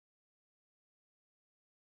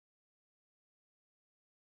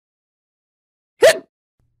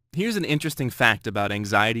Here's an interesting fact about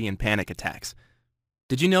anxiety and panic attacks.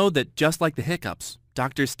 Did you know that just like the hiccups,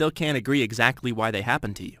 doctors still can't agree exactly why they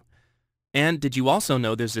happen to you? And did you also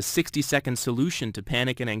know there's a 60-second solution to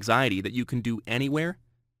panic and anxiety that you can do anywhere?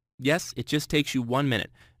 Yes, it just takes you 1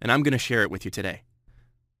 minute, and I'm going to share it with you today.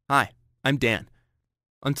 Hi, I'm Dan.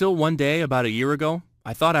 Until one day about a year ago,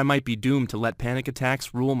 I thought I might be doomed to let panic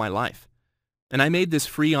attacks rule my life. And I made this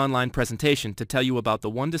free online presentation to tell you about the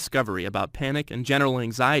one discovery about panic and general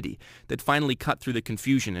anxiety that finally cut through the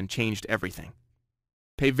confusion and changed everything.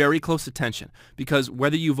 Pay very close attention, because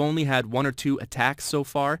whether you've only had one or two attacks so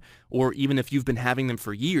far, or even if you've been having them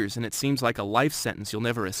for years and it seems like a life sentence you'll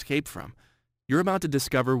never escape from, you're about to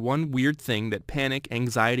discover one weird thing that panic,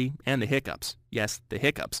 anxiety, and the hiccups, yes, the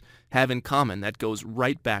hiccups, have in common that goes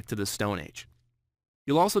right back to the Stone Age.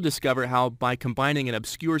 You'll also discover how, by combining an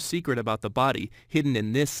obscure secret about the body hidden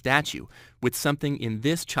in this statue with something in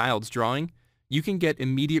this child's drawing, you can get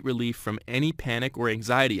immediate relief from any panic or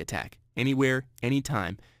anxiety attack, anywhere,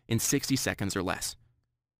 anytime, in 60 seconds or less.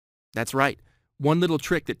 That's right, one little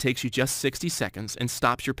trick that takes you just 60 seconds and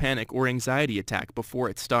stops your panic or anxiety attack before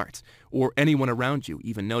it starts, or anyone around you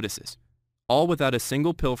even notices. All without a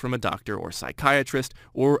single pill from a doctor or psychiatrist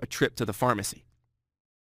or a trip to the pharmacy.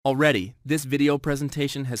 Already, this video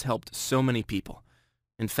presentation has helped so many people.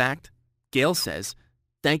 In fact, Gail says,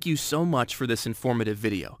 "Thank you so much for this informative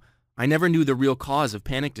video. I never knew the real cause of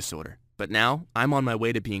panic disorder, but now I'm on my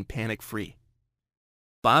way to being panic-free."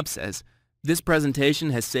 Bob says, "This presentation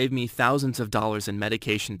has saved me thousands of dollars in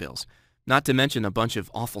medication bills, not to mention a bunch of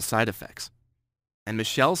awful side effects." And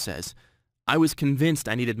Michelle says, "I was convinced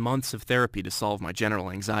I needed months of therapy to solve my general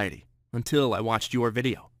anxiety, until I watched your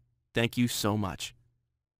video. Thank you so much."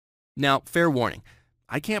 Now, fair warning,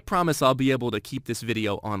 I can't promise I'll be able to keep this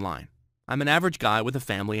video online. I'm an average guy with a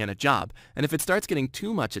family and a job, and if it starts getting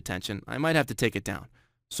too much attention, I might have to take it down.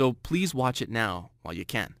 So please watch it now while you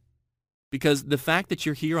can. Because the fact that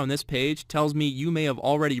you're here on this page tells me you may have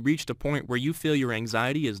already reached a point where you feel your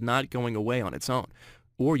anxiety is not going away on its own,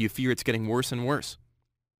 or you fear it's getting worse and worse.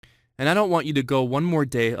 And I don't want you to go one more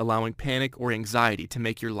day allowing panic or anxiety to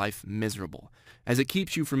make your life miserable, as it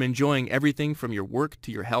keeps you from enjoying everything from your work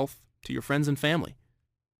to your health to your friends and family.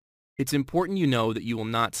 It's important you know that you will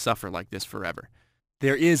not suffer like this forever.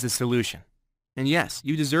 There is a solution. And yes,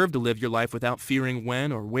 you deserve to live your life without fearing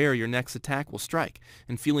when or where your next attack will strike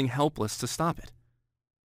and feeling helpless to stop it.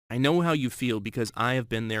 I know how you feel because I have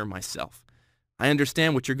been there myself. I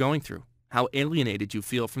understand what you're going through, how alienated you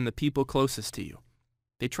feel from the people closest to you.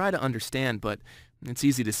 They try to understand, but it's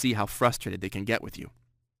easy to see how frustrated they can get with you.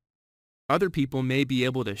 Other people may be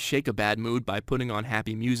able to shake a bad mood by putting on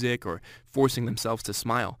happy music or forcing themselves to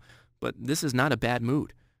smile, but this is not a bad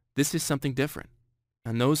mood. This is something different,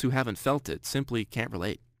 and those who haven't felt it simply can't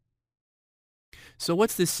relate. So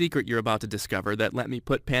what's this secret you're about to discover that let me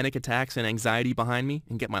put panic attacks and anxiety behind me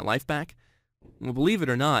and get my life back? Well, believe it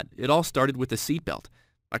or not, it all started with a seatbelt,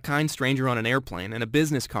 a kind stranger on an airplane, and a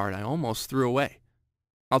business card I almost threw away.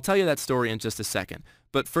 I'll tell you that story in just a second,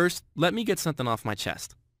 but first, let me get something off my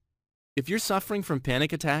chest. If you're suffering from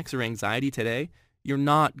panic attacks or anxiety today, you're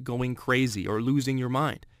not going crazy or losing your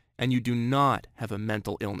mind, and you do not have a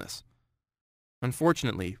mental illness.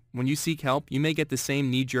 Unfortunately, when you seek help, you may get the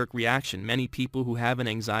same knee-jerk reaction many people who have an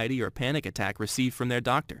anxiety or panic attack receive from their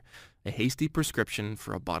doctor, a hasty prescription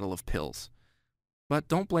for a bottle of pills. But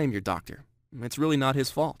don't blame your doctor. It's really not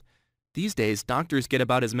his fault. These days, doctors get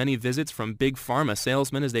about as many visits from big pharma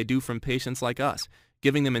salesmen as they do from patients like us,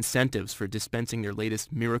 giving them incentives for dispensing their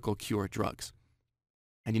latest miracle cure drugs.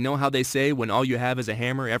 And you know how they say when all you have is a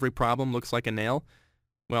hammer, every problem looks like a nail?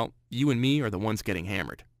 Well, you and me are the ones getting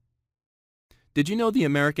hammered. Did you know the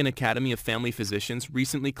American Academy of Family Physicians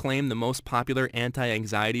recently claimed the most popular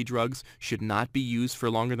anti-anxiety drugs should not be used for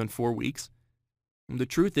longer than 4 weeks? The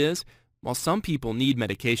truth is, while some people need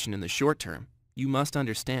medication in the short term, you must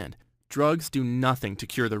understand, drugs do nothing to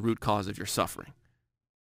cure the root cause of your suffering.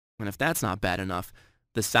 And if that's not bad enough,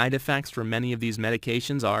 the side effects for many of these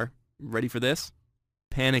medications are, ready for this?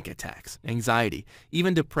 Panic attacks, anxiety,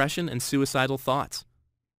 even depression and suicidal thoughts.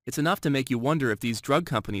 It's enough to make you wonder if these drug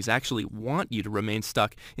companies actually want you to remain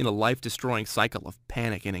stuck in a life-destroying cycle of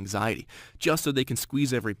panic and anxiety, just so they can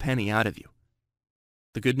squeeze every penny out of you.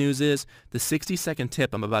 The good news is, the 60-second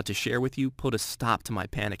tip I'm about to share with you put a stop to my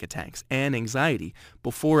panic attacks and anxiety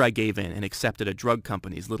before I gave in and accepted a drug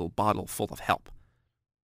company's little bottle full of help.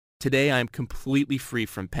 Today, I am completely free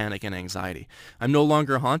from panic and anxiety. I'm no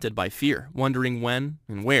longer haunted by fear, wondering when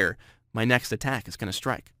and where my next attack is going to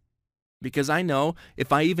strike. Because I know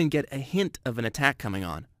if I even get a hint of an attack coming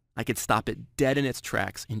on, I could stop it dead in its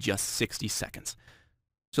tracks in just 60 seconds.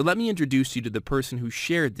 So let me introduce you to the person who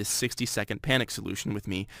shared this 60-second panic solution with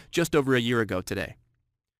me just over a year ago today.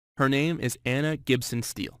 Her name is Anna Gibson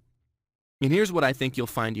Steele. And here's what I think you'll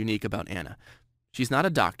find unique about Anna. She's not a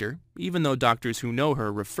doctor, even though doctors who know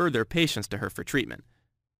her refer their patients to her for treatment.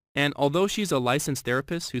 And although she's a licensed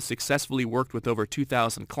therapist who's successfully worked with over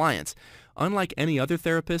 2,000 clients, unlike any other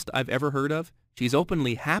therapist I've ever heard of, she's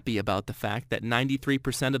openly happy about the fact that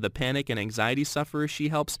 93% of the panic and anxiety sufferers she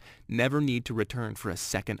helps never need to return for a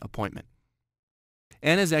second appointment.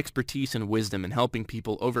 Anna's expertise and wisdom in helping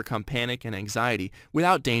people overcome panic and anxiety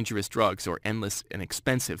without dangerous drugs or endless and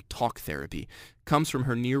expensive talk therapy comes from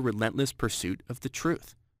her near-relentless pursuit of the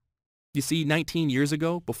truth. You see, 19 years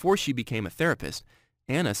ago, before she became a therapist,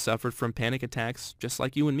 Anna suffered from panic attacks just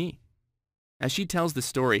like you and me. As she tells the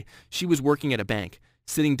story, she was working at a bank,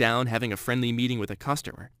 sitting down having a friendly meeting with a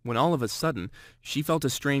customer, when all of a sudden, she felt a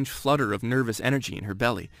strange flutter of nervous energy in her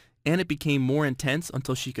belly, and it became more intense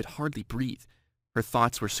until she could hardly breathe. Her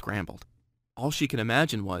thoughts were scrambled. All she could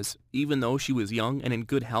imagine was, even though she was young and in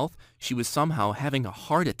good health, she was somehow having a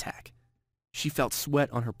heart attack. She felt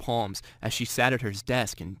sweat on her palms as she sat at her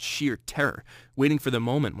desk in sheer terror, waiting for the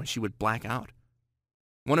moment when she would black out.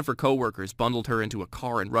 One of her coworkers bundled her into a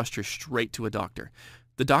car and rushed her straight to a doctor.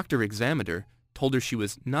 The doctor examined her, told her she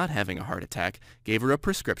was not having a heart attack, gave her a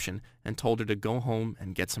prescription, and told her to go home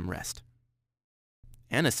and get some rest.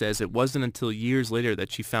 Anna says it wasn't until years later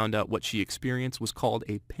that she found out what she experienced was called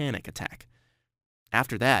a panic attack.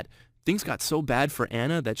 After that, things got so bad for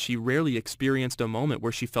Anna that she rarely experienced a moment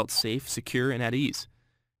where she felt safe, secure, and at ease.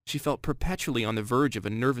 She felt perpetually on the verge of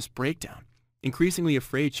a nervous breakdown, increasingly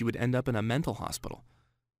afraid she would end up in a mental hospital.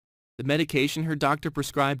 The medication her doctor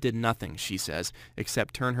prescribed did nothing, she says,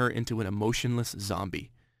 except turn her into an emotionless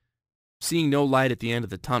zombie. Seeing no light at the end of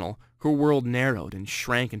the tunnel, her world narrowed and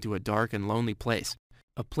shrank into a dark and lonely place.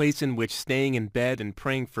 A place in which staying in bed and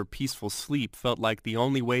praying for peaceful sleep felt like the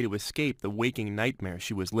only way to escape the waking nightmare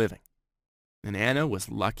she was living. And Anna was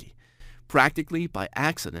lucky. Practically by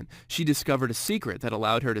accident, she discovered a secret that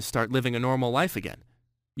allowed her to start living a normal life again.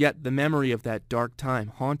 Yet the memory of that dark time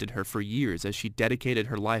haunted her for years as she dedicated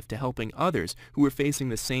her life to helping others who were facing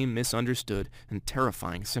the same misunderstood and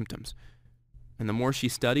terrifying symptoms. And the more she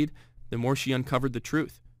studied, the more she uncovered the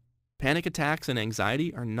truth. Panic attacks and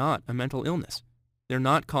anxiety are not a mental illness. They're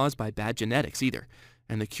not caused by bad genetics either,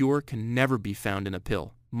 and the cure can never be found in a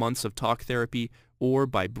pill, months of talk therapy, or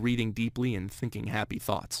by breathing deeply and thinking happy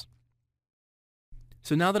thoughts.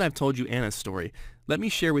 So now that I've told you Anna's story, let me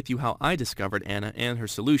share with you how I discovered Anna and her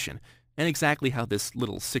solution, and exactly how this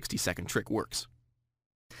little 60-second trick works.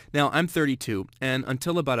 Now, I'm 32, and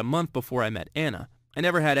until about a month before I met Anna, I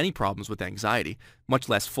never had any problems with anxiety, much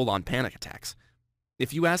less full-on panic attacks.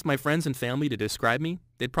 If you ask my friends and family to describe me,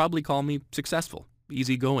 they'd probably call me successful,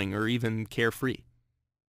 easygoing, or even carefree.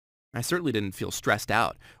 I certainly didn't feel stressed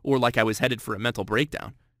out, or like I was headed for a mental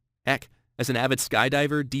breakdown. Heck, as an avid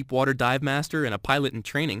skydiver, deep water dive master, and a pilot in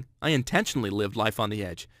training, I intentionally lived life on the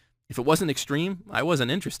edge. If it wasn't extreme, I wasn't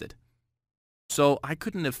interested. So I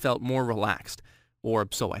couldn't have felt more relaxed, or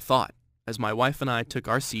so I thought, as my wife and I took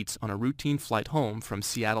our seats on a routine flight home from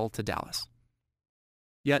Seattle to Dallas.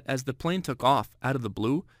 Yet as the plane took off out of the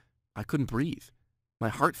blue, I couldn't breathe. My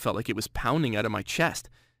heart felt like it was pounding out of my chest,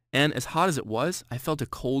 and as hot as it was, I felt a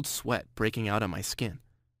cold sweat breaking out on my skin.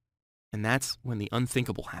 And that's when the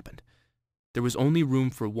unthinkable happened. There was only room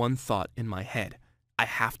for one thought in my head. I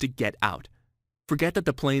have to get out. Forget that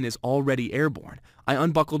the plane is already airborne. I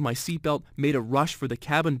unbuckled my seatbelt, made a rush for the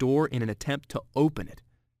cabin door in an attempt to open it.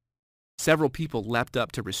 Several people leapt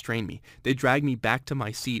up to restrain me. They dragged me back to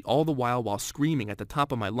my seat, all the while screaming at the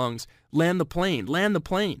top of my lungs, "Land the plane! Land the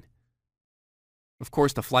plane!" Of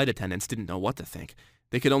course, the flight attendants didn't know what to think.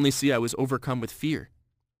 They could only see I was overcome with fear.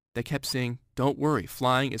 They kept saying, "Don't worry,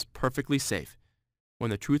 flying is perfectly safe." When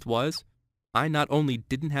the truth was, I not only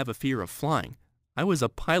didn't have a fear of flying, I was a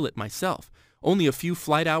pilot myself, only a few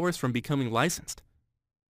flight hours from becoming licensed.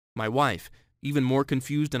 My wife, even more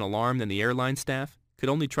confused and alarmed than the airline staff, could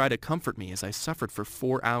only try to comfort me as I suffered for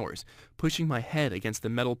 4 hours, pushing my head against the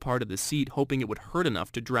metal part of the seat, hoping it would hurt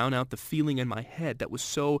enough to drown out the feeling in my head that was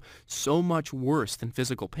so much worse than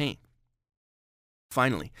physical pain.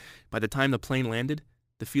 Finally, by the time the plane landed,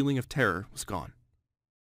 the feeling of terror was gone.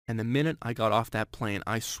 And the minute I got off that plane,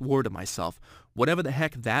 I swore to myself, whatever the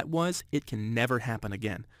heck that was, it can never happen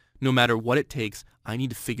again. No matter what it takes, I need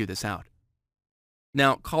to figure this out.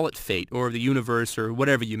 Now, call it fate, or the universe, or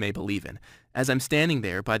whatever you may believe in. As I'm standing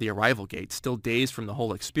there by the arrival gate, still dazed from the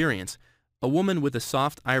whole experience, a woman with a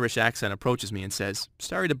soft Irish accent approaches me and says,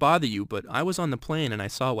 "Sorry to bother you, but I was on the plane and I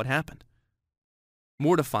saw what happened."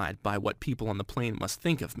 Mortified by what people on the plane must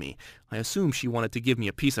think of me, I assumed she wanted to give me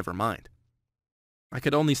a piece of her mind. I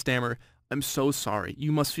could only stammer, "I'm so sorry.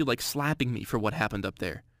 You must feel like slapping me for what happened up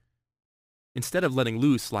there." Instead of letting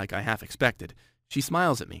loose like I half expected, she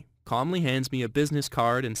smiles at me, calmly hands me a business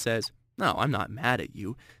card and says, "No, I'm not mad at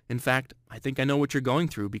you. In fact, I think I know what you're going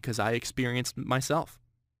through because I experienced it myself.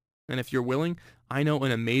 And if you're willing, I know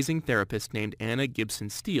an amazing therapist named Anna Gibson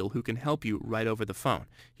Steele who can help you right over the phone.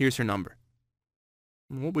 Here's her number."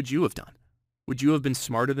 What would you have done? Would you have been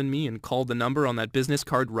smarter than me and called the number on that business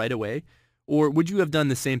card right away? Or would you have done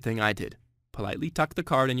the same thing I did? Politely tuck the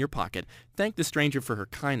card in your pocket, thank the stranger for her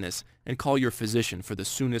kindness, and call your physician for the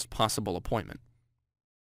soonest possible appointment.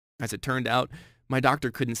 As it turned out, my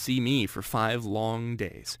doctor couldn't see me for 5 long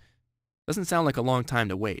days. Doesn't sound like a long time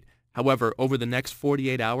to wait. However, over the next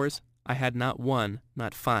 48 hours, I had not 1,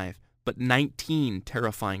 not 5, but 19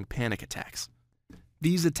 terrifying panic attacks.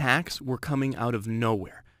 These attacks were coming out of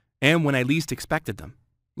nowhere, and when I least expected them.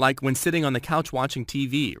 Like when sitting on the couch watching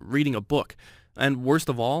TV, reading a book, and worst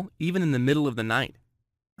of all, even in the middle of the night.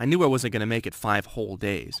 I knew I wasn't going to make it 5 whole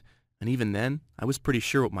days, and even then, I was pretty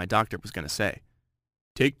sure what my doctor was going to say.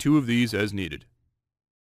 "Take 2 of these as needed."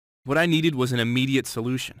 What I needed was an immediate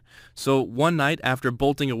solution, so one night after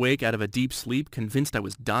bolting awake out of a deep sleep, convinced I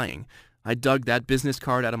was dying, I dug that business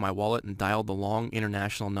card out of my wallet and dialed the long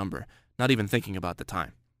international number, not even thinking about the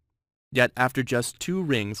time. Yet after just 2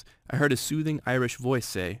 rings, I heard a soothing Irish voice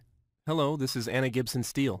say, "Hello, this is Anna Gibson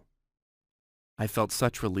Steele." I felt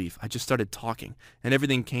such relief. I just started talking, and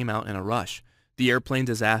everything came out in a rush. The airplane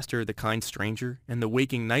disaster, the kind stranger, and the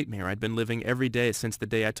waking nightmare I'd been living every day since the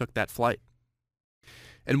day I took that flight.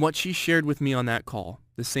 And what she shared with me on that call,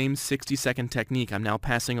 the same 60-second technique I'm now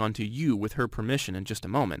passing on to you with her permission in just a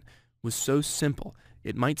moment, was so simple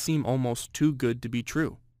it might seem almost too good to be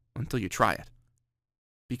true, until you try it.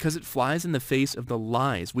 Because it flies in the face of the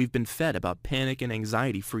lies we've been fed about panic and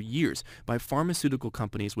anxiety for years by pharmaceutical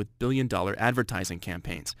companies with billion-dollar advertising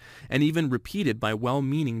campaigns, and even repeated by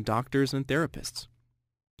well-meaning doctors and therapists.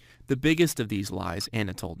 The biggest of these lies,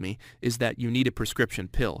 Anna told me, is that you need a prescription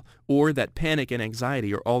pill, or that panic and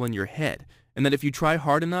anxiety are all in your head, and that if you try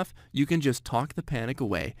hard enough, you can just talk the panic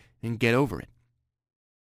away and get over it.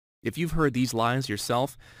 If you've heard these lies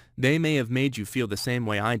yourself, they may have made you feel the same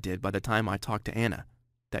way I did by the time I talked to Anna.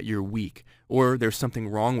 That you're weak, or there's something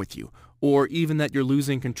wrong with you, or even that you're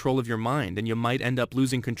losing control of your mind and you might end up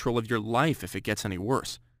losing control of your life if it gets any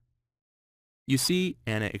worse. You see,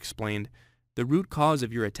 Anna explained, the root cause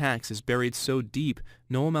of your attacks is buried so deep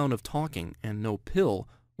no amount of talking and no pill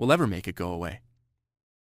will ever make it go away.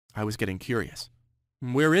 I was getting curious.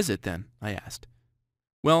 "Where is it then?" I asked.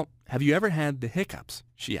 "Well, have you ever had the hiccups?"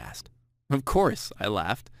 she asked. "Of course," I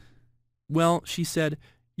laughed. "Well," she said,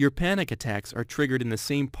 "your panic attacks are triggered in the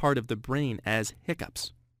same part of the brain as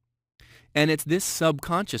hiccups. And it's this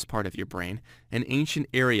subconscious part of your brain, an ancient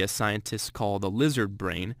area scientists call the lizard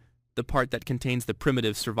brain, the part that contains the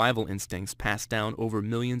primitive survival instincts passed down over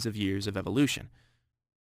millions of years of evolution."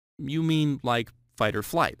 "You mean like fight or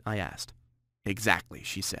flight?" I asked. "Exactly,"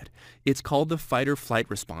 she said. "It's called the fight or flight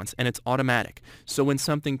response, and it's automatic. So when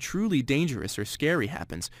something truly dangerous or scary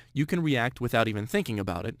happens, you can react without even thinking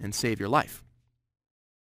about it and save your life."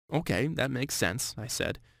 "Okay, that makes sense," I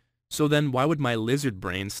said. "So then why would my lizard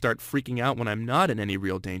brain start freaking out when I'm not in any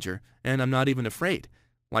real danger, and I'm not even afraid,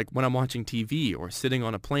 like when I'm watching TV or sitting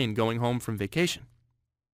on a plane going home from vacation?"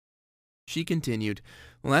 She continued,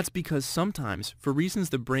 "Well, that's because sometimes, for reasons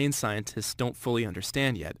the brain scientists don't fully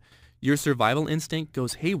understand yet, your survival instinct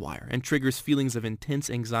goes haywire and triggers feelings of intense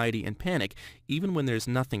anxiety and panic even when there's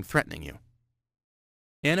nothing threatening you."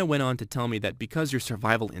 Anna went on to tell me that because your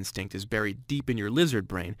survival instinct is buried deep in your lizard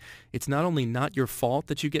brain, it's not only not your fault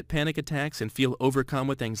that you get panic attacks and feel overcome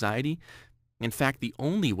with anxiety. In fact, the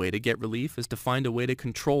only way to get relief is to find a way to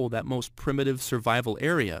control that most primitive survival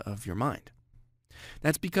area of your mind.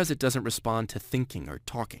 That's because it doesn't respond to thinking or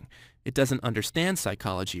talking. It doesn't understand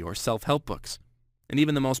psychology or self-help books. And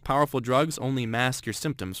even the most powerful drugs only mask your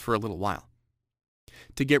symptoms for a little while.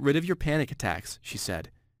 To get rid of your panic attacks, she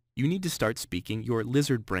said, you need to start speaking your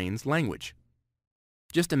lizard brain's language.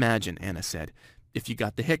 Just imagine, Anna said, if you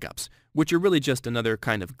got the hiccups, which are really just another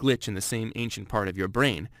kind of glitch in the same ancient part of your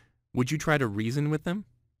brain, would you try to reason with them?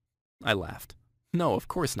 I laughed. No, of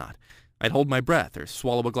course not. I'd hold my breath or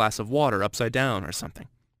swallow a glass of water upside down or something.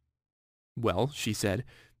 Well, she said,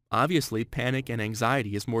 obviously panic and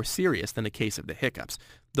anxiety is more serious than a case of the hiccups,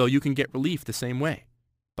 though you can get relief the same way,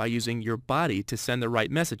 by using your body to send the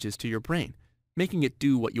right messages to your brain, making it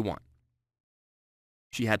do what you want.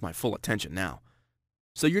 She had my full attention now.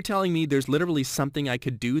 So you're telling me there's literally something I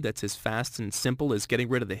could do that's as fast and simple as getting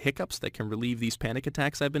rid of the hiccups that can relieve these panic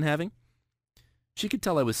attacks I've been having? She could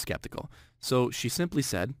tell I was skeptical, so she simply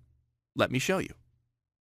said, "Let me show you."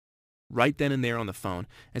 Right then and there on the phone,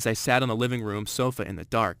 as I sat on the living room sofa in the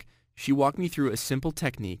dark, she walked me through a simple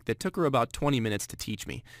technique that took her about 20 minutes to teach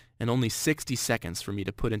me, and only 60 seconds for me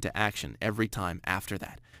to put into action every time after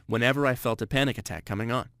that, whenever I felt a panic attack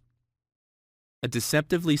coming on. A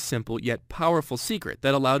deceptively simple yet powerful secret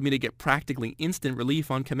that allowed me to get practically instant relief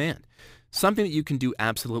on command. Something that you can do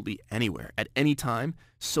absolutely anywhere, at any time,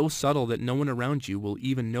 so subtle that no one around you will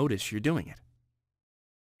even notice you're doing it.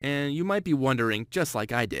 And you might be wondering, just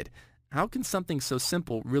like I did, how can something so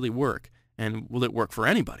simple really work? And will it work for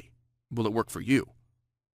anybody? Will it work for you?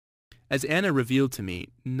 As Anna revealed to me,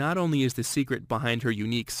 not only is the secret behind her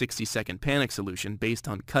unique 60-second panic solution based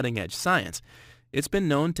on cutting-edge science, it's been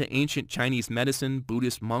known to ancient Chinese medicine,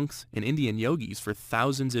 Buddhist monks, and Indian yogis for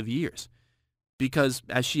thousands of years. Because,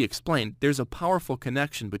 as she explained, there's a powerful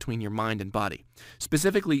connection between your mind and body,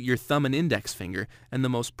 specifically your thumb and index finger and the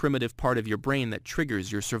most primitive part of your brain that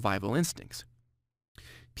triggers your survival instincts.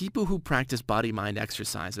 People who practice body-mind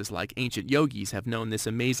exercises like ancient yogis have known this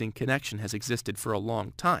amazing connection has existed for a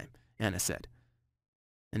long time, Anna said.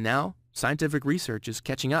 And now, scientific research is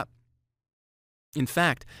catching up. In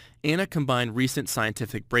fact, Anna combined recent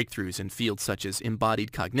scientific breakthroughs in fields such as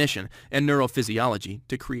embodied cognition and neurophysiology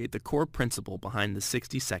to create the core principle behind the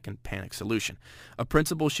 60-second panic solution, a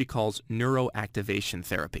principle she calls neuroactivation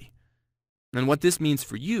therapy. And what this means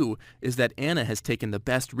for you is that Anna has taken the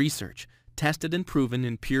best research, tested and proven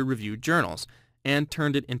in peer-reviewed journals, and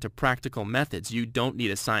turned it into practical methods you don't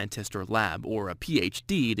need a scientist or lab or a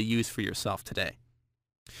PhD to use for yourself today.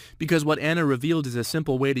 Because what Anna revealed is a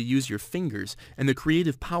simple way to use your fingers and the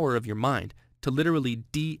creative power of your mind to literally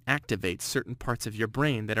deactivate certain parts of your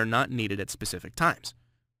brain that are not needed at specific times.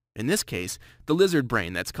 In this case, the lizard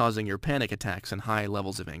brain that's causing your panic attacks and high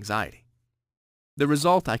levels of anxiety. The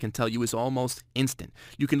result, I can tell you, is almost instant.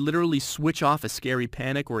 You can literally switch off a scary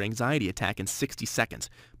panic or anxiety attack in 60 seconds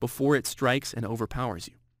before it strikes and overpowers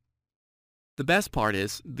you. The best part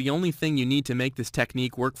is, the only thing you need to make this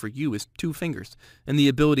technique work for you is 2 fingers, and the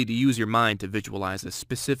ability to use your mind to visualize a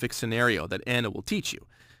specific scenario that Anna will teach you.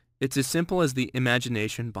 It's as simple as the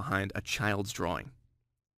imagination behind a child's drawing.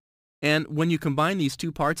 And when you combine these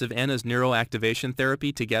 2 parts of Anna's neuroactivation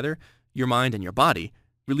therapy together, your mind and your body,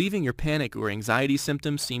 relieving your panic or anxiety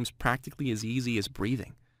symptoms seems practically as easy as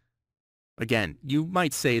breathing. Again, you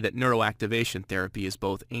might say that neuroactivation therapy is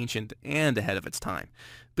both ancient and ahead of its time,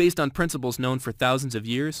 based on principles known for thousands of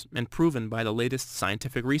years and proven by the latest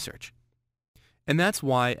scientific research. And that's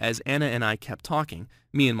why, as Anna and I kept talking,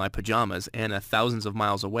 me in my pajamas, Anna thousands of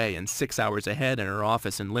miles away and 6 hours ahead in her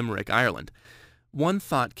office in Limerick, Ireland, one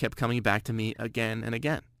thought kept coming back to me again and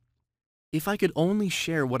again. If I could only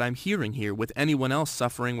share what I'm hearing here with anyone else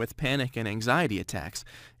suffering with panic and anxiety attacks,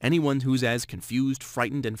 anyone who's as confused,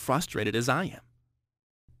 frightened, and frustrated as I am.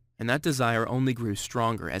 And that desire only grew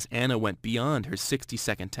stronger as Anna went beyond her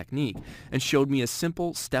 60-second technique and showed me a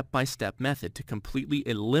simple step-by-step method to completely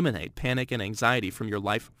eliminate panic and anxiety from your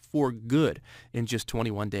life for good in just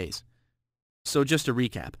 21 days. So just to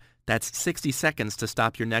recap, that's 60 seconds to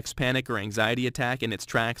stop your next panic or anxiety attack in its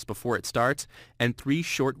tracks before it starts, and 3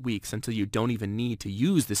 short weeks until you don't even need to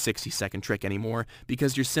use the 60-second trick anymore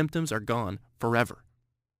because your symptoms are gone forever.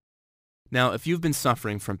 Now, if you've been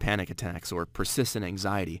suffering from panic attacks or persistent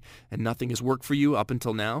anxiety and nothing has worked for you up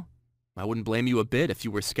until now, I wouldn't blame you a bit if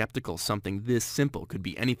you were skeptical something this simple could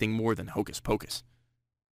be anything more than hocus pocus.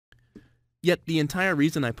 Yet the entire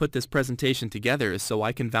reason I put this presentation together is so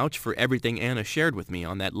I can vouch for everything Anna shared with me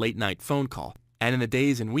on that late-night phone call and in the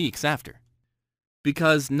days and weeks after.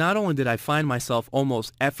 Because not only did I find myself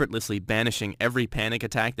almost effortlessly banishing every panic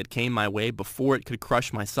attack that came my way before it could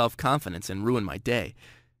crush my self-confidence and ruin my day,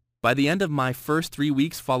 by the end of my first 3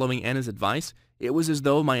 weeks following Anna's advice, it was as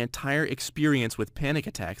though my entire experience with panic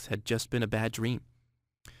attacks had just been a bad dream.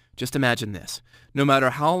 Just imagine this. No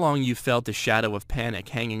matter how long you felt the shadow of panic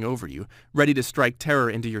hanging over you, ready to strike terror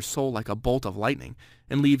into your soul like a bolt of lightning,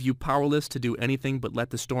 and leave you powerless to do anything but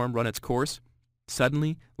let the storm run its course,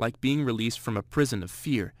 suddenly, like being released from a prison of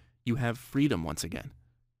fear, you have freedom once again.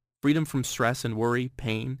 Freedom from stress and worry,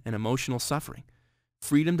 pain, and emotional suffering.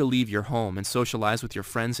 Freedom to leave your home and socialize with your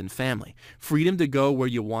friends and family. Freedom to go where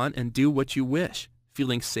you want and do what you wish,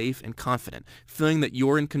 feeling safe and confident, feeling that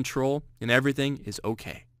you're in control and everything is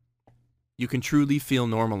okay. You can truly feel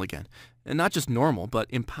normal again, and not just normal, but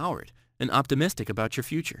empowered and optimistic about your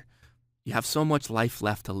future. You have so much life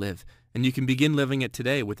left to live, and you can begin living it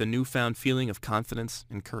today with a newfound feeling of confidence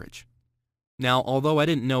and courage. Now, although I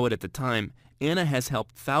didn't know it at the time, Anna has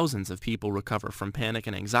helped thousands of people recover from panic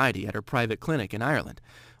and anxiety at her private clinic in Ireland,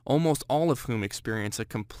 almost all of whom experience a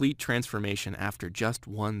complete transformation after just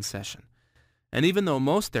one session. And even though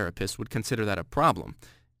most therapists would consider that a problem,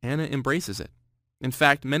 Anna embraces it. In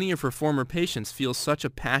fact, many of her former patients feel such a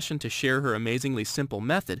passion to share her amazingly simple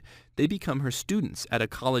method, they become her students at a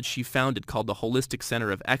college she founded called the Holistic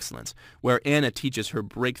Center of Excellence, where Anna teaches her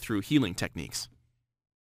breakthrough healing techniques.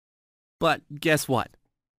 But guess what?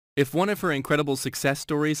 If one of her incredible success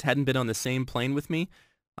stories hadn't been on the same plane with me,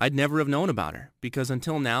 I'd never have known about her, because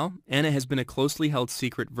until now, Anna has been a closely held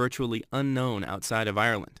secret virtually unknown outside of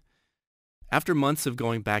Ireland. After months of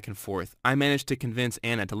going back and forth, I managed to convince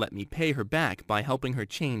Anna to let me pay her back by helping her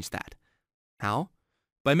change that. How?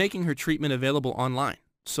 By making her treatment available online,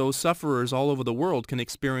 so sufferers all over the world can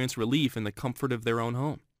experience relief in the comfort of their own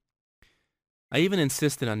home. I even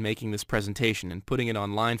insisted on making this presentation and putting it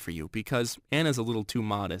online for you because Anna's a little too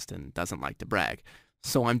modest and doesn't like to brag,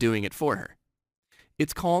 so I'm doing it for her.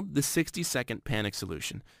 It's called the 60-second panic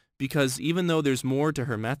solution because even though there's more to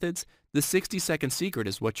her methods, the 60-second secret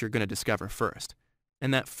is what you're going to discover first.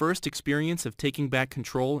 And that first experience of taking back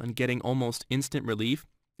control and getting almost instant relief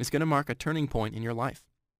is going to mark a turning point in your life.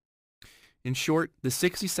 In short, the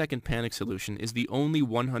 60-second panic solution is the only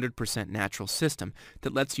 100% natural system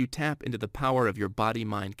that lets you tap into the power of your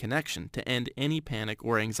body-mind connection to end any panic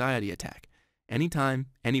or anxiety attack, anytime,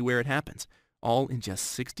 anywhere it happens, all in just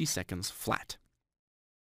 60 seconds flat.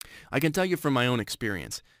 I can tell you from my own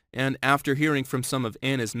experience, and after hearing from some of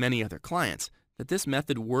Anna's many other clients, that this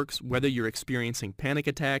method works whether you're experiencing panic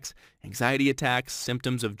attacks, anxiety attacks,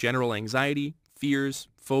 symptoms of general anxiety, fears,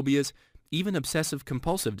 phobias, even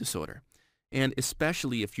obsessive-compulsive disorder, and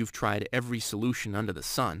especially if you've tried every solution under the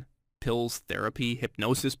sun, pills, therapy,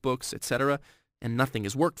 hypnosis books, etc., and nothing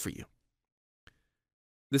has worked for you.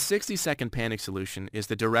 The 60-second panic solution is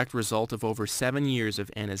the direct result of over 7 years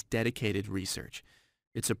of Anna's dedicated research.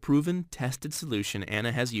 It's a proven, tested solution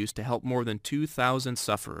Anna has used to help more than 2,000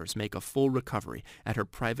 sufferers make a full recovery at her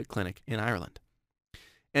private clinic in Ireland.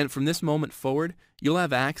 And from this moment forward, you'll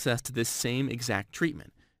have access to this same exact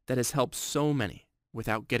treatment that has helped so many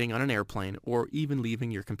without getting on an airplane or even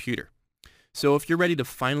leaving your computer. So if you're ready to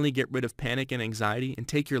finally get rid of panic and anxiety and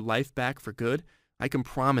take your life back for good, I can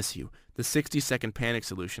promise you the 60-second panic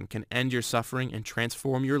solution can end your suffering and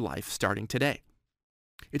transform your life starting today.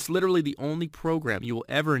 It's literally the only program you will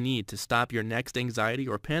ever need to stop your next anxiety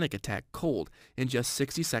or panic attack cold in just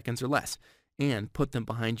 60 seconds or less, and put them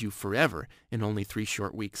behind you forever in only 3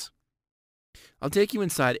 short weeks. I'll take you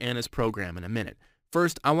inside Anna's program in a minute.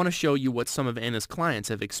 First, I want to show you what some of Anna's clients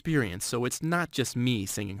have experienced so it's not just me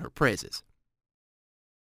singing her praises.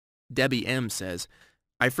 Debbie M. says,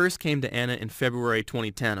 I first came to Anna in February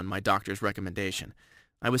 2010 on my doctor's recommendation.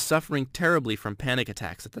 I was suffering terribly from panic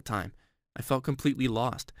attacks at the time. I felt completely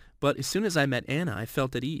lost, but as soon as I met Anna, I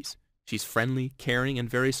felt at ease. She's friendly, caring, and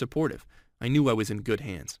very supportive. I knew I was in good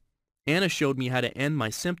hands. Anna showed me how to end my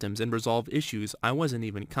symptoms and resolve issues I wasn't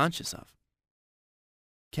even conscious of.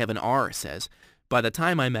 Kevin R. says, by the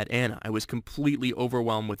time I met Anna, I was completely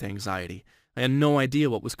overwhelmed with anxiety. I had no idea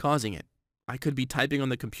what was causing it. I could be typing on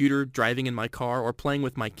the computer, driving in my car, or playing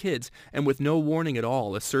with my kids, and with no warning at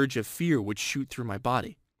all, a surge of fear would shoot through my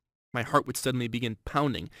body. My heart would suddenly begin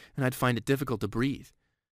pounding, and I'd find it difficult to breathe.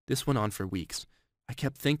 This went on for weeks. I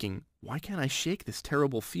kept thinking, why can't I shake this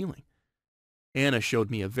terrible feeling? Anna showed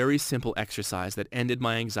me a very simple exercise that ended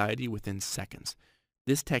my anxiety within seconds.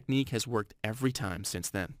 This technique has worked every time since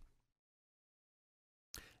then.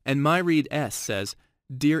 And MyRead S. says,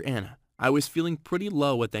 Dear Anna, I was feeling pretty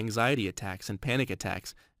low with anxiety attacks and panic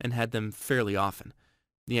attacks and had them fairly often.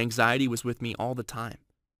 The anxiety was with me all the time.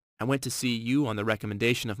 I went to see you on the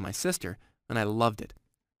recommendation of my sister, and I loved it.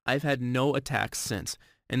 I've had no attacks since,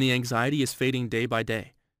 and the anxiety is fading day by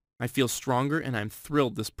day. I feel stronger, and I'm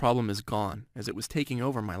thrilled this problem is gone, as it was taking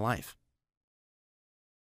over my life.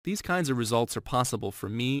 These kinds of results are possible for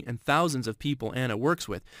me and thousands of people Anna works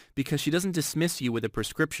with because she doesn't dismiss you with a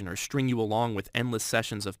prescription or string you along with endless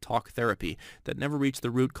sessions of talk therapy that never reach the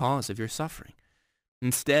root cause of your suffering.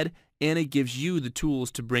 Instead, Anna gives you the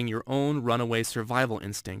tools to bring your own runaway survival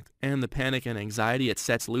instinct and the panic and anxiety it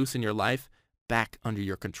sets loose in your life back under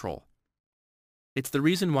your control. It's the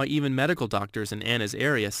reason why even medical doctors in Anna's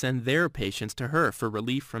area send their patients to her for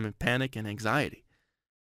relief from panic and anxiety.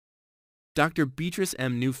 Dr. Beatrice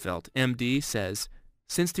M. Neufeld, MD, says,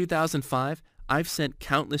 Since 2005, I've sent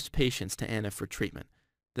countless patients to Anna for treatment.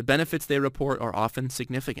 The benefits they report are often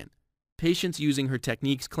significant. Patients using her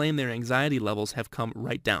techniques claim their anxiety levels have come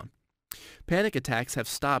right down. Panic attacks have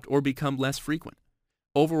stopped or become less frequent.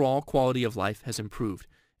 Overall quality of life has improved,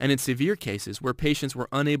 And in severe cases where patients were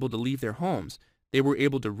unable to leave their homes, they were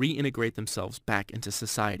able to reintegrate themselves back into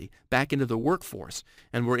society, back into the workforce,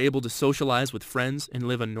 and were able to socialize with friends and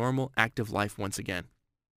live a normal, active life once again.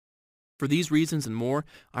 For these reasons and more,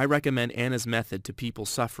 I recommend Anna's method to people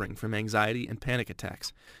suffering from anxiety and panic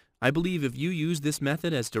attacks. I believe if you use this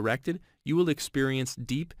method as directed, you will experience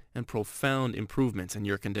deep and profound improvements in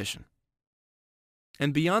your condition.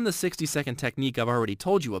 And beyond the 60-second technique I've already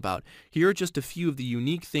told you about, here are just a few of the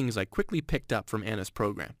unique things I quickly picked up from Anna's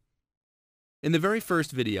program. In the very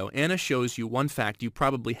first video, Anna shows you one fact you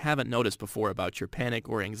probably haven't noticed before about your panic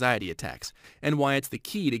or anxiety attacks, and why it's the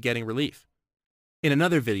key to getting relief. In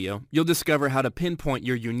another video, you'll discover how to pinpoint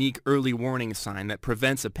your unique early warning sign that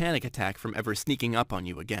prevents a panic attack from ever sneaking up on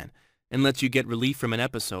you again, and lets you get relief from an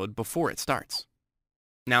episode before it starts.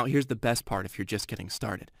 Now, here's the best part if you're just getting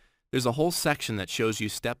started. There's a whole section that shows you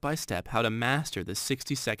step by step how to master the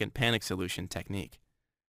 60-second panic solution technique.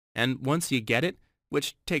 And once you get it,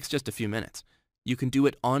 which takes just a few minutes, you can do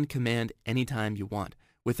it on command anytime you want,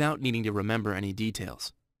 without needing to remember any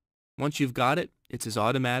details. Once you've got it, it's as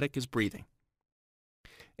automatic as breathing.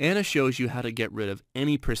 Anna shows you how to get rid of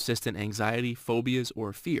any persistent anxiety, phobias,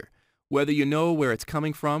 or fear, whether you know where it's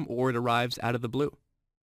coming from or it arrives out of the blue.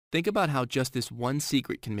 Think about how just this one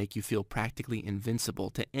secret can make you feel practically invincible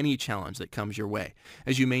to any challenge that comes your way,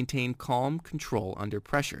 as you maintain calm control under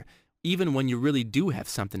pressure, even when you really do have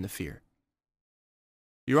something to fear.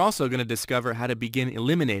 You're also going to discover how to begin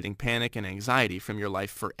eliminating panic and anxiety from your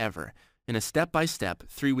life forever in a step-by-step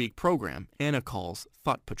 3-week program Anna calls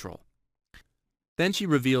Thought Patrol. Then she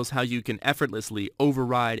reveals how you can effortlessly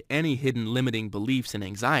override any hidden limiting beliefs and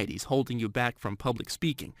anxieties holding you back from public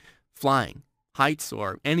speaking, flying, heights,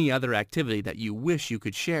 or any other activity that you wish you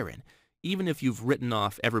could share in, even if you've written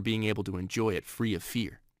off ever being able to enjoy it free of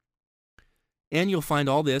fear. And you'll find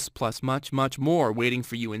all this plus much, much more waiting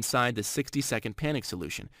for you inside the 60-second panic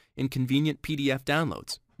solution in convenient PDF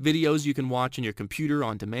downloads, videos you can watch on your computer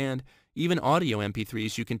on demand, even audio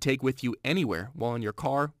MP3s you can take with you anywhere while in your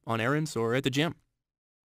car, on errands, or at the gym.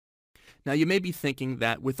 Now you may be thinking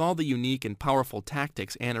that with all the unique and powerful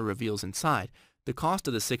tactics Anna reveals inside, the cost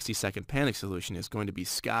of the 60-second panic solution is going to be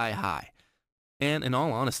sky high. And in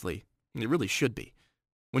all honesty, it really should be.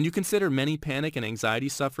 When you consider many panic and anxiety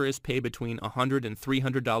sufferers pay between $100 and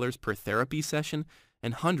 $300 per therapy session,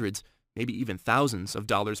 and hundreds, maybe even thousands of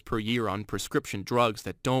dollars per year on prescription drugs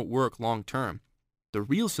that don't work long term, the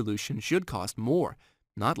real solution should cost more,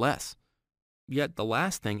 not less. Yet the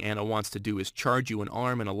last thing Anna wants to do is charge you an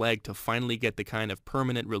arm and a leg to finally get the kind of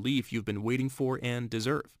permanent relief you've been waiting for and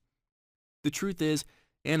deserve. The truth is,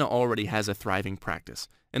 Anna already has a thriving practice,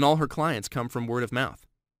 and all her clients come from word of mouth.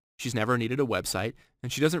 She's never needed a website,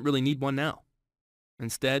 and she doesn't really need one now.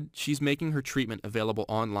 Instead, she's making her treatment available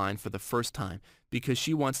online for the first time because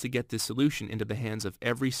she wants to get this solution into the hands of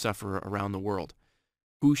every sufferer around the world,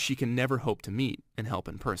 who she can never hope to meet and help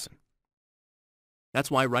in person. That's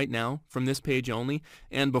why right now, from this page only,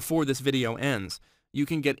 and before this video ends, you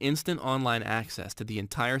can get instant online access to the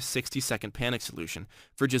entire 60-second panic solution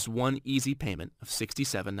for just one easy payment of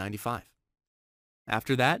 $67.95.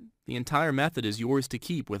 After that, the entire method is yours to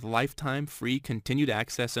keep with lifetime free continued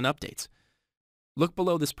access and updates. Look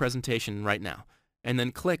below this presentation right now, and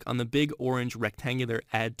then click on the big orange rectangular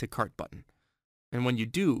Add to Cart button. And when you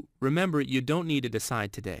do, remember you don't need to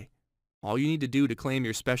decide today. All you need to do to claim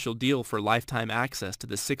your special deal for lifetime access to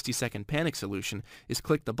the 60-second panic solution is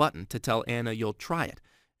click the button to tell Anna you'll try it,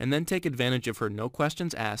 and then take advantage of her no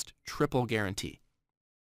questions asked triple guarantee.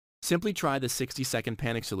 Simply try the 60-second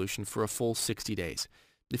panic solution for a full 60 days.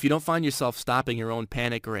 If you don't find yourself stopping your own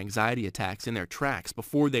panic or anxiety attacks in their tracks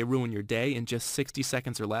before they ruin your day in just 60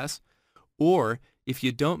 seconds or less, or if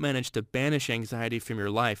you don't manage to banish anxiety from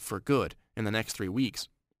your life for good in the next 3 weeks,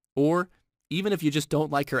 or even if you just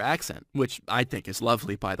don't like her accent, which I think is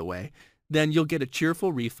lovely by the way, then you'll get a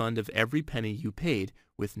cheerful refund of every penny you paid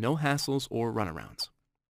with no hassles or runarounds.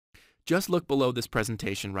 Just look below this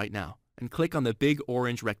presentation right now and click on the big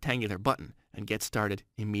orange rectangular button and get started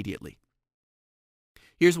immediately.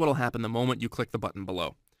 Here's what will happen the moment you click the button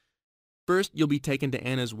below. First, you'll be taken to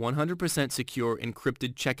Anna's 100% secure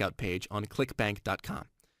encrypted checkout page on clickbank.com.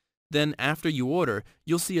 Then, after you order,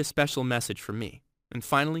 you'll see a special message from me. And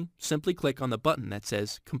finally, simply click on the button that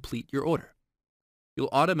says Complete Your Order. You'll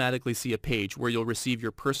automatically see a page where you'll receive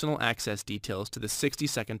your personal access details to the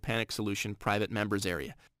 60-second Panic Solution private members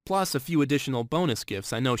area, plus a few additional bonus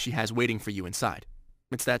gifts I know she has waiting for you inside.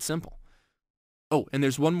 It's that simple. Oh, and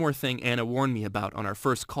there's one more thing Anna warned me about on our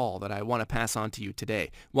first call that I want to pass on to you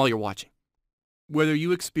today while you're watching. Whether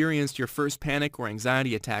you experienced your first panic or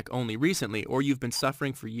anxiety attack only recently or you've been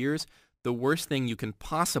suffering for years, the worst thing you can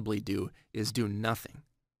possibly do is do nothing.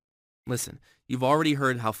 Listen, you've already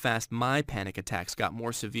heard how fast my panic attacks got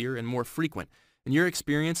more severe and more frequent, and your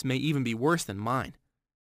experience may even be worse than mine.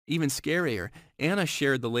 Even scarier, Anna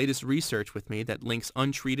shared the latest research with me that links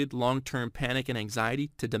untreated long-term panic and anxiety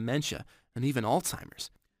to dementia and even Alzheimer's.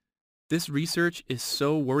 This research is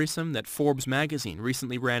so worrisome that Forbes magazine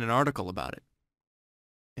recently ran an article about it.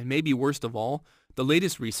 And maybe worst of all, the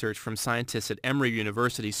latest research from scientists at Emory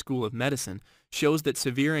University School of Medicine shows that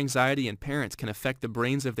severe anxiety in parents can affect the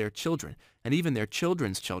brains of their children and even their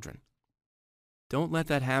children's children. Don't let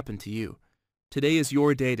that happen to you. Today is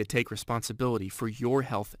your day to take responsibility for your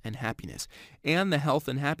health and happiness, and the health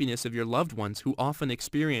and happiness of your loved ones who often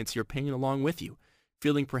experience your pain along with you,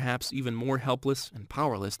 feeling perhaps even more helpless and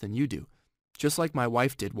powerless than you do, just like my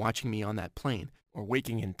wife did watching me on that plane or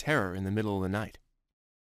waking in terror in the middle of the night.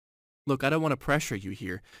 Look, I don't want to pressure you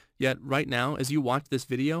here, yet right now, as you watch this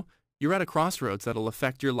video, you're at a crossroads that'll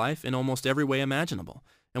affect your life in almost every way imaginable.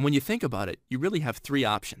 And when you think about it, you really have three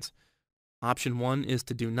options. Option 1 is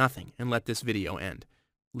to do nothing and let this video end.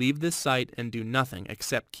 Leave this site and do nothing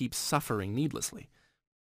except keep suffering needlessly.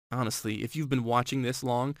 Honestly, if you've been watching this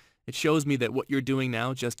long, it shows me that what you're doing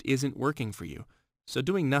now just isn't working for you. So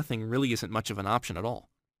doing nothing really isn't much of an option at all.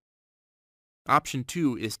 Option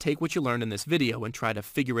 2 is take what you learned in this video and try to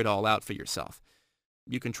figure it all out for yourself.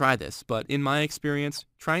 You can try this, but in my experience,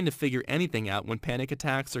 trying to figure anything out when panic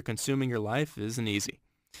attacks are consuming your life isn't easy.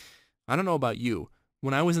 I don't know about you.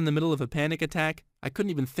 When I was in the middle of a panic attack, I couldn't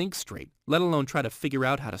even think straight, let alone try to figure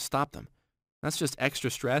out how to stop them. That's just extra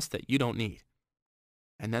stress that you don't need.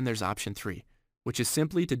 And then there's option 3, which is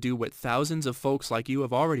simply to do what thousands of folks like you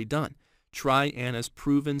have already done. Try Anna's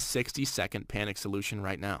proven 60-second panic solution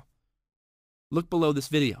right now. Look below this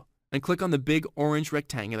video and click on the big orange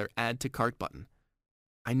rectangular Add to Cart button.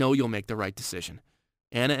 I know you'll make the right decision.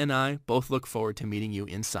 Anna and I both look forward to meeting you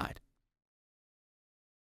inside.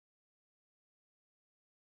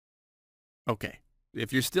 Okay,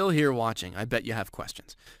 if you're still here watching, I bet you have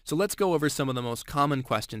questions. So let's go over some of the most common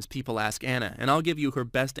questions people ask Anna, and I'll give you her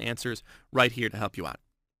best answers right here to help you out.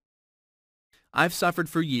 I've suffered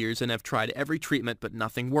for years and have tried every treatment, but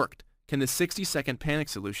nothing worked. Can the 60-second panic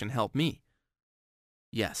solution help me?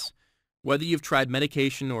 Yes. Whether you've tried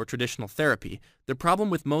medication or traditional therapy, the problem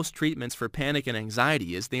with most treatments for panic and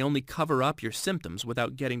anxiety is they only cover up your symptoms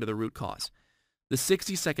without getting to the root cause. The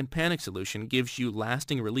 60-second panic solution gives you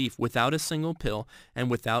lasting relief without a single pill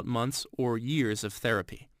and without months or years of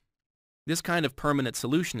therapy. This kind of permanent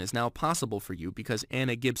solution is now possible for you because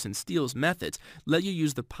Anna Gibson Steele's methods let you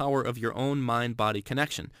use the power of your own mind-body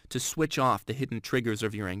connection to switch off the hidden triggers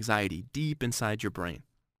of your anxiety deep inside your brain.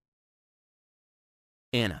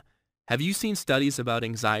 Anna, have you seen studies about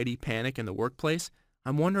anxiety, panic in the workplace?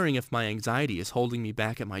 I'm wondering if my anxiety is holding me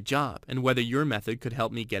back at my job and whether your method could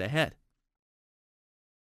help me get ahead.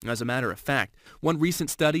 As a matter of fact, one recent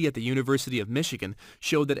study at the University of Michigan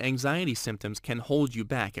showed that anxiety symptoms can hold you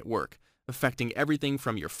back at work, affecting everything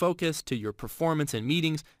from your focus to your performance in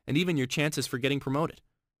meetings and even your chances for getting promoted.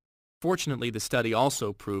 Fortunately, the study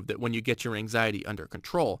also proved that when you get your anxiety under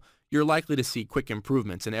control, you're likely to see quick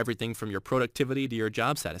improvements in everything from your productivity to your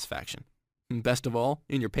job satisfaction. And best of all,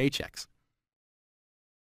 in your paychecks.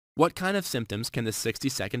 What kind of symptoms can the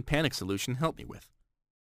 60-second panic solution help me with?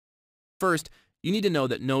 First, you need to know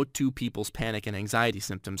that no two people's panic and anxiety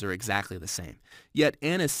symptoms are exactly the same. Yet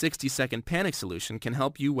Anna's 60-second panic solution can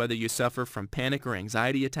help you whether you suffer from panic or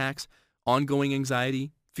anxiety attacks, ongoing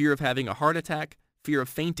anxiety, fear of having a heart attack, fear of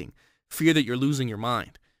fainting, fear that you're losing your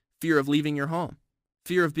mind, fear of leaving your home,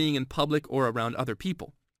 fear of being in public or around other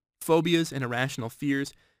people, phobias and irrational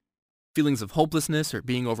fears, feelings of hopelessness or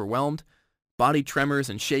being overwhelmed, body tremors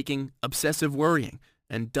and shaking, obsessive worrying,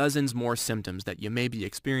 and dozens more symptoms that you may be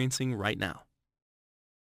experiencing right now.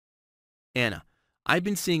 Anna, I've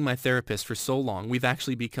been seeing my therapist for so long we've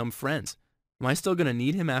actually become friends. Am I still going to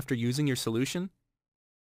need him after using your solution?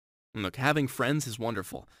 Look, having friends is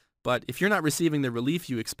wonderful, but if you're not receiving the relief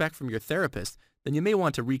you expect from your therapist, then you may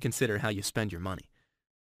want to reconsider how you spend your money.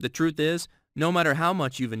 The truth is, no matter how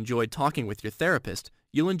much you've enjoyed talking with your therapist,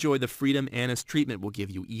 you'll enjoy the freedom Anna's treatment will give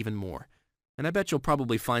you even more. And I bet you'll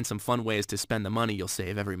probably find some fun ways to spend the money you'll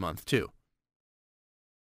save every month, too.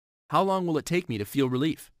 How long will it take me to feel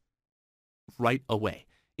relief? Right away.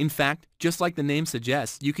 In fact, just like the name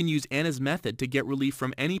suggests, you can use Anna's method to get relief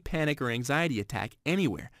from any panic or anxiety attack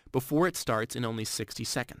anywhere before it starts in only 60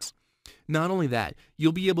 seconds. Not only that,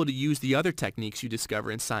 you'll be able to use the other techniques you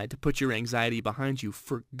discover inside to put your anxiety behind you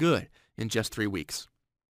for good in just 3 weeks.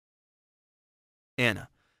 Anna,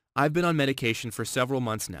 I've been on medication for several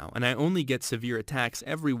months now, and I only get severe attacks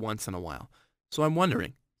every once in a while. So I'm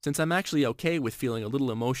wondering, Since I'm actually okay with feeling a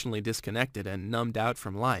little emotionally disconnected and numbed out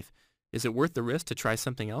from life, is it worth the risk to try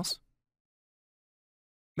something else?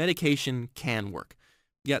 Medication can work,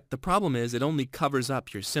 yet the problem is it only covers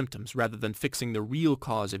up your symptoms rather than fixing the real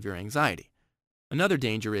cause of your anxiety. Another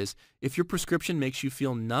danger is, if your prescription makes you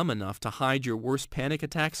feel numb enough to hide your worst panic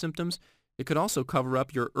attack symptoms, it could also cover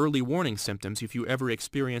up your early warning symptoms if you ever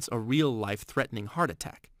experience a real life-threatening heart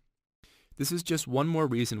attack. This is just one more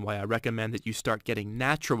reason why I recommend that you start getting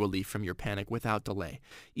natural relief from your panic without delay,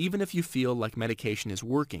 even if you feel like medication is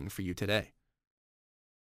working for you today.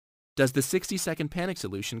 Does the 60-second panic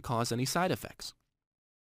solution cause any side effects?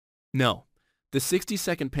 No. The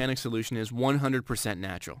 60-second panic solution is 100%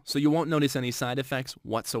 natural, so you won't notice any side effects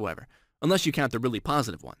whatsoever, unless you count the really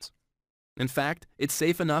positive ones. In fact, it's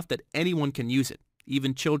safe enough that anyone can use it,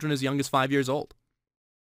 even children as young as 5 years old.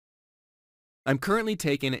 I'm currently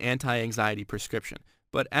taking an anti-anxiety prescription,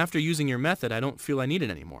 but after using your method, I don't feel I need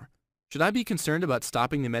it anymore. Should I be concerned about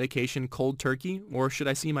stopping the medication cold turkey, or should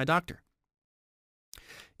I see my doctor?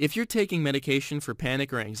 If you're taking medication for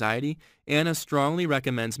panic or anxiety, Anna strongly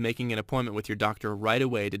recommends making an appointment with your doctor right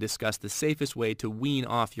away to discuss the safest way to wean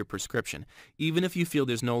off your prescription, even if you feel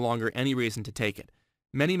there's no longer any reason to take it.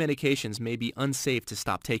 Many medications may be unsafe to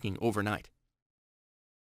stop taking overnight.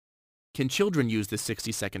 Can children use the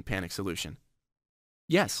 60-second panic solution?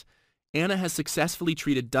 Yes. Anna has successfully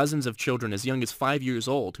treated dozens of children as young as 5 years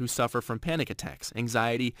old who suffer from panic attacks,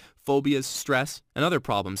 anxiety, phobias, stress, and other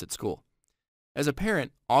problems at school. As a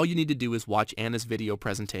parent, all you need to do is watch Anna's video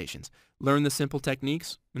presentations, learn the simple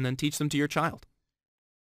techniques, and then teach them to your child.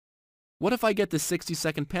 What if I get the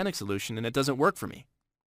 60-second panic solution and it doesn't work for me?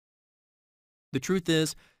 The truth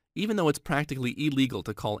is, even though it's practically illegal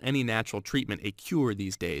to call any natural treatment a cure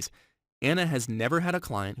these days, Anna has never had a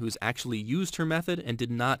client who's actually used her method and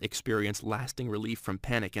did not experience lasting relief from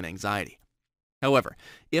panic and anxiety. However,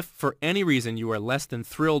 if for any reason you are less than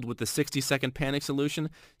thrilled with the 60-second panic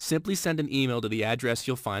solution, simply send an email to the address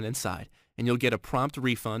you'll find inside, and you'll get a prompt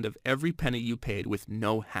refund of every penny you paid with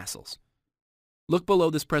no hassles. Look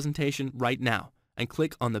below this presentation right now and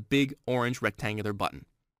click on the big orange rectangular button.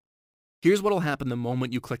 Here's what will happen the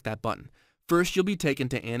moment you click that button. First, you'll be taken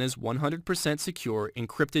to Anna's 100% secure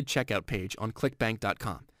encrypted checkout page on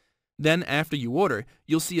clickbank.com. Then, after you order,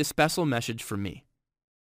 you'll see a special message from me.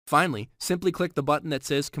 Finally, simply click the button that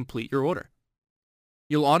says Complete Your Order.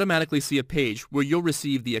 You'll automatically see a page where you'll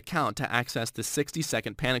receive the account to access the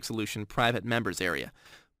 60-second panic solution private members area,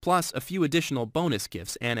 plus a few additional bonus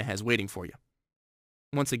gifts Anna has waiting for you.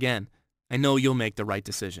 Once again, I know you'll make the right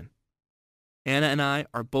decision. Anna and I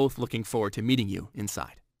are both looking forward to meeting you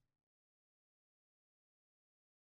inside.